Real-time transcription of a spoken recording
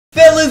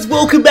fellas,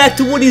 welcome back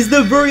to what is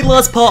the very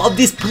last part of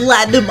this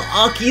Platinum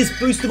Arceus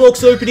Booster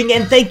Box opening,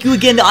 and thank you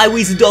again to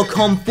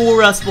iWeezer.com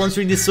for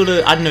sponsoring this sort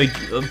of,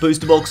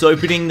 booster box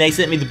opening. They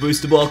sent me the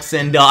booster box,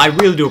 and I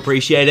really do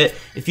appreciate it.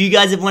 If you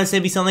guys ever want to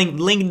send me something,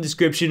 link in the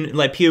description,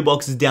 like PO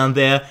Box is down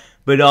there.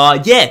 But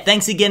yeah,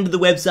 thanks again to the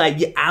website,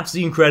 you're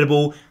absolutely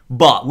incredible.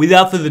 But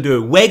without further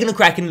ado, we're going to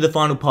crack into the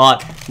final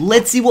part.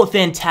 Let's see what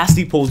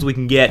fantastic pulls we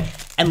can get,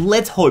 and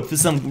let's hope for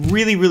some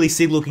really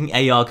sick looking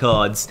AR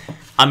cards.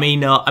 I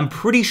mean, I'm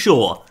pretty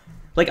sure,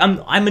 like, I'm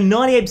a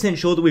 98%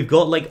 sure that we've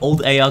got, like, all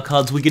the AR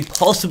cards we could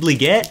possibly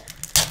get.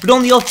 But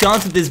on the off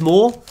chance that there's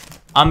more,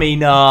 I mean,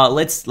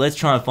 let's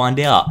try and find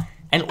out.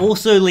 And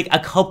also, like, a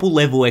couple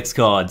level X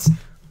cards.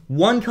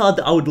 One card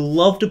that I would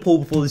love to pull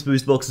before this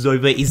booster box is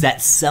over is that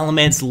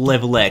Salamence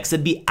level X.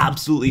 That'd be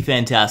absolutely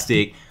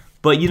fantastic.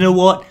 But you know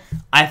what?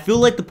 I feel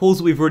like the pulls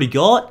that we've already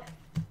got,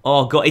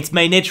 oh god, it's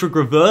Magnetric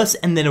Reverse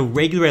and then a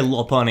regular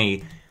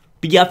Lopunny.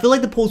 But yeah, I feel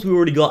like the pulls we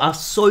already got are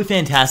so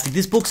fantastic.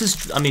 This box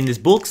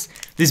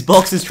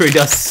has treated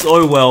us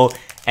so well,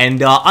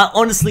 and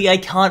honestly, I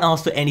can't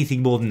ask for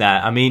anything more than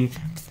that. I mean,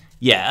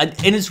 yeah,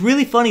 and it's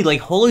really funny,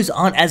 like, holos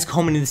aren't as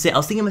common in the set. I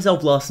was thinking to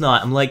myself last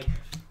night, I'm like,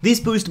 this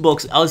booster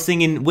box, I was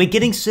thinking, we're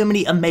getting so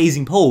many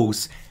amazing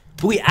pulls,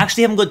 but we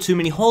actually haven't got too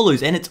many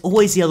holos, and it's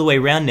always the other way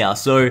around now,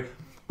 so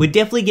we're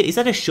definitely getting, is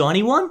that a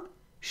shiny one?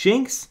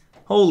 Shinx?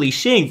 Holy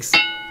Shinx!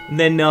 And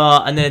then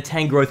a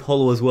Tangrowth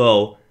holo as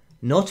well.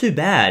 Not too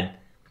bad.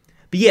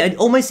 But yeah, it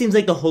almost seems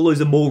like the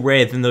holos are more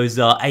rare than those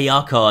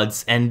AR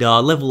cards and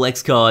level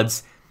X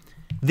cards.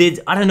 I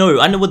don't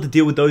know what the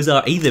deal with those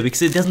are either,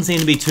 because it doesn't seem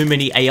to be too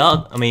many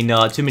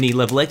too many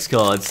level X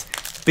cards,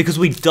 because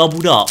we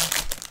doubled up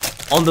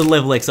on the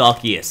level X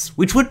Arceus,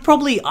 which would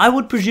probably, I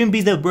would presume,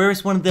 be the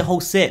rarest one of the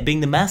whole set,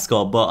 being the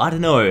mascot, but I don't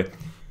know.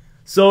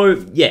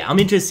 So yeah, I'm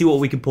interested to see what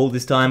we can pull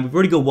this time. We've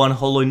already got one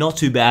holo, not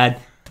too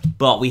bad.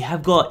 But we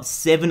have got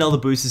 7 other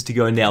boosters to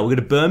go now. We've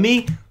got a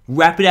Burmy,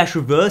 Rapidash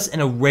Reverse,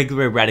 and a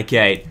regular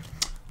Eradicate.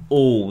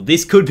 Oh,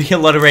 this could be a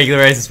lot of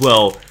regular Rares as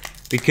well.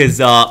 Because,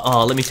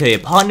 let me tell you,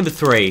 part number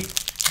 3,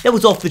 that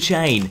was off the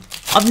chain.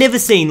 I've never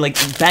seen, like,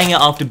 banger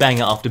after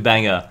banger after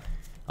banger.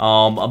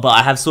 But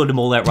I have sorted them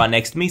all out right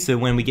next to me, so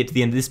when we get to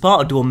the end of this part,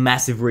 I'll do a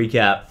massive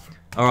recap.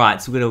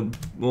 Alright, so we're gonna,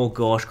 oh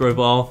gosh,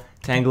 Grovyle,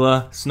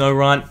 Tangela,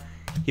 Snorunt,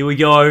 here we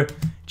go,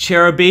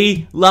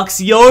 Cherubi,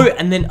 Luxio,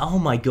 and then, oh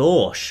my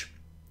gosh.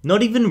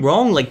 Not even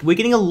wrong, like, we're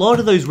getting a lot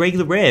of those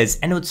regular rares,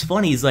 and what's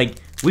funny is, like,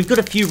 we've got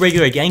a few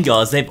regular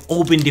Gengars, they've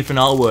all been different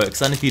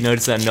artworks, I don't know if you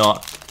noticed that or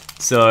not.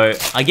 So,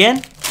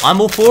 again, I'm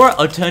all for it,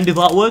 alternative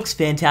artworks,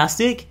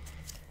 fantastic.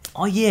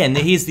 Oh yeah, and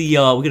here's the, we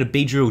got a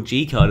Beedrill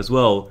G card as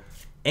well.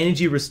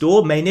 Energy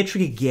Restore,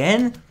 Magnetric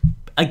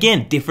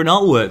again, different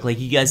artwork, like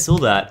you guys saw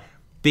that.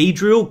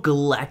 Beedrill,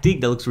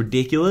 Galactic, that looks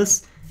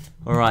ridiculous.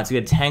 Alright, so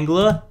we got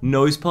Tangela,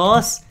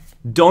 Nosepass,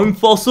 Dome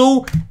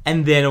Fossil,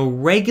 and then a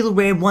regular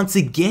rare once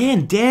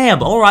again.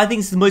 Damn, alright, I think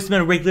this is the most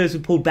amount of regulars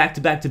we pulled back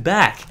to back to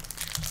back.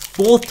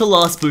 4th to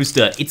last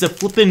booster. It's a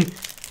flippin'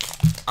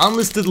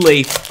 unlisted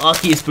leaf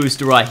Arceus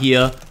booster right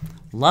here.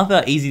 Love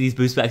how easy these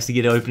booster packs to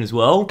get open as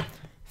well.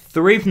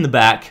 3 from the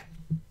back.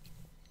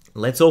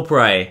 Let's all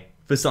pray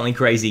for something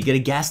crazy. Get a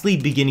Ghastly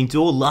Beginning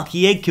Tour,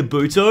 Lucky Egg,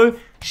 Kabuto,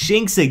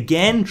 Shinx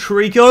again,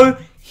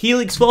 Trico,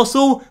 Helix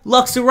Fossil,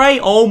 Luxray,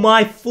 oh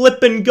my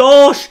flippin'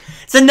 gosh!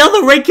 It's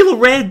another regular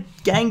rare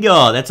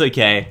Gengar, that's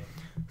okay.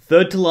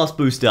 3rd to last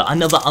booster,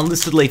 another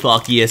unlisted leaf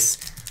Arceus.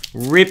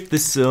 Rip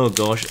this, oh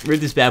gosh, rip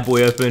this bad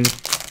boy open.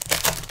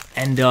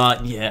 And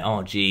yeah,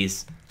 oh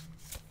jeez.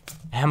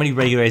 How many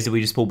regulars did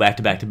we just pull back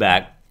to back to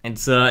back?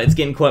 It's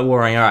getting quite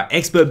worrying. Alright,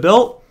 Expert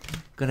Belt.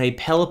 Got a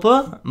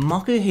Pelipper,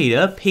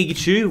 Makuhita,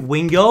 Pikachu,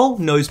 Wingull,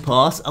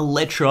 Nosepass,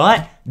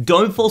 Electrite,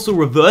 Dome Fossil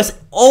Reverse.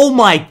 Oh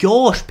my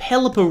gosh,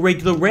 Pelipper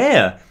regular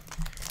rare.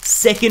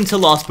 2nd to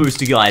last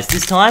booster, guys.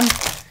 This time,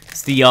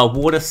 it's the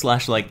water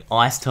slash like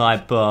ice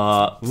type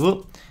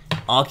Arceus.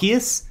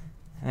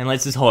 And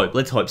let's just hope.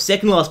 Let's hope.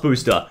 2nd last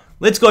booster.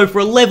 Let's go for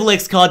a level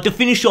X card to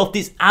finish off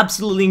this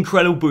absolutely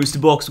incredible booster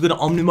box. We've got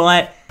an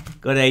Omnimite,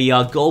 got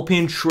a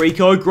Gulpin,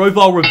 Trico,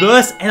 Grovyle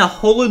Reverse, and a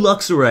Holo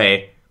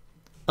Luxray.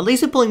 At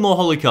least we're pulling more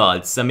holo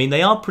cards. I mean,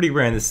 they are pretty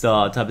rare in this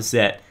type of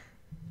set.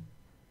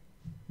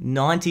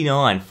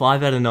 99.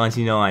 5 out of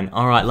 99.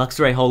 Alright,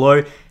 Luxray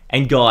holo.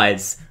 And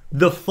guys,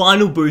 the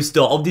final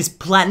booster of this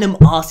Platinum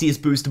Arceus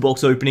booster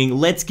box opening.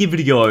 Let's give it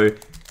a go.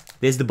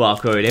 There's the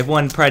barcode.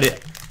 Everyone pray to...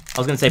 I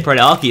was going to say pray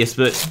to Arceus,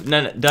 but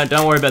no,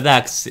 don't worry about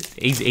that, because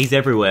he's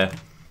everywhere.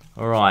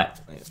 Alright,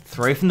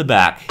 3 from the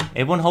back.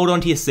 Everyone hold on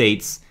to your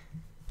seats.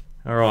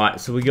 Alright,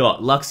 so we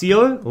got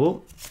Luxio.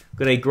 Oh.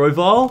 Got a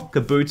Grovyle,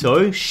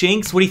 Kabuto,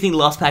 Shinx. What do you think the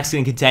last pack's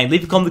going to contain?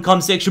 Leave a comment in the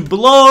comment section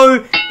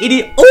below. It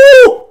is...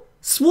 Oh!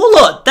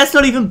 Swalot! That's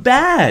not even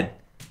bad.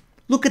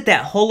 Look at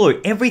that holo.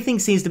 Everything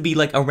seems to be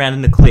like around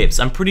an eclipse.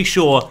 I'm pretty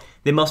sure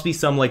there must be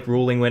some like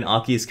ruling when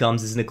Arceus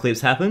comes as an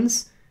eclipse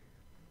happens.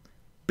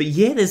 But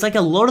yeah, there's like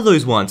a lot of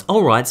those ones.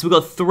 Alright, so we've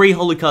got 3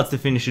 holo cards to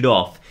finish it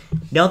off.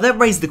 Now that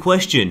raised the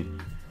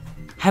question.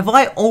 Have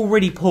I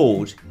already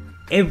pulled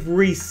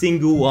every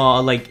single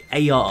like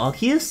AR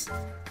Arceus?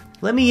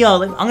 I'm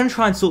gonna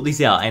try and sort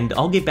these out, and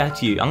I'll get back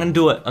to you. I'm gonna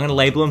do it. I'm gonna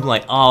label them from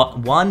like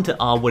R1 to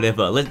R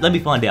whatever. Let me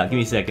find out. Give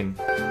me a second.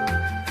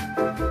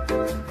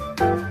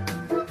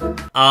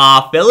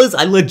 Fellas,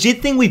 I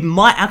legit think we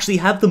might actually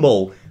have them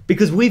all,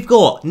 because we've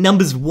got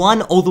numbers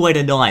 1 all the way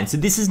to 9. So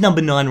this is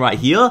number 9 right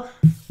here,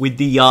 with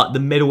the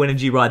metal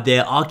energy right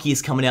there.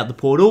 Arceus coming out the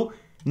portal.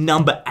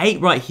 Number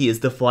 8 right here is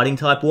the fighting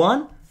type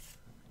one.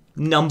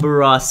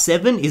 Number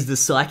 7 is the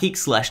psychic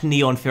 /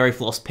 neon fairy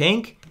floss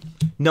pink.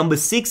 Number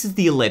 6 is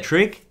the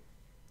electric.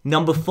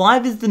 Number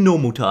 5 is the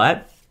normal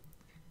type.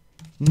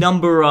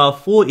 Number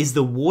 4 is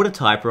the water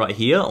type right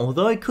here,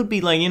 although it could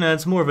be like, you know,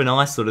 it's more of an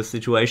ice sort of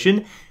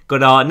situation.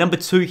 Got number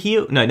 2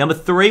 here, no, number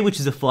 3, which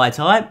is a fire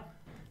type.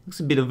 Looks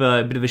a bit of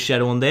a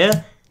shadow on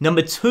there.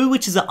 Number 2,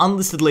 which is an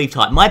unlisted leaf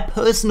type, my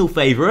personal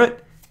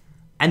favorite.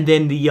 And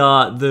then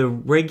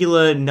the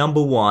regular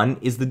number 1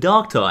 is the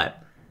dark type.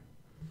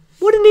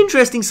 What an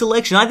interesting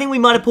selection. I think we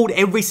might have pulled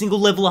every single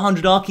level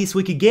 100 Arceus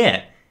we could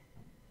get.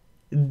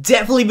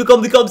 Definitely become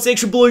in the comment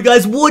section below,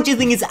 guys. What do you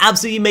think is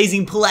absolutely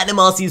amazing Platinum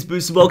Arceus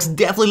Booster Box?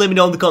 Definitely let me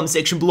know in the comment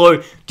section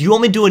below. Do you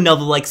want me to do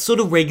another, like, sort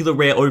of regular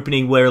rare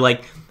opening where,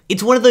 like,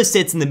 it's one of those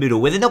sets in the middle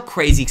where they're not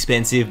crazy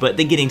expensive, but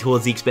they're getting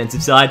towards the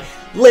expensive side?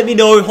 Let me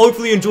know.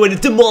 Hopefully you enjoyed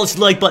it. Demolish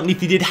the like button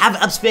if you did.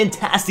 Have a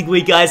fantastic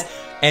week, guys.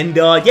 And,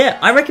 yeah,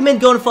 I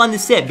recommend going and find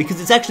this set because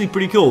it's actually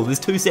pretty cool. There's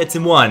 2 sets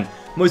in one.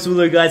 Most of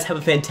all, guys, have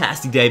a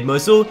fantastic day.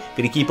 Most of all,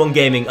 gonna keep on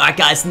gaming. Alright,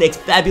 guys,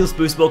 next fabulous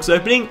Booster Box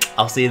opening.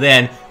 I'll see you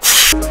then.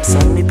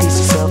 Suddenly piece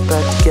yourself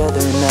back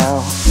together now.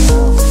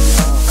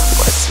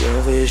 What's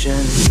your vision?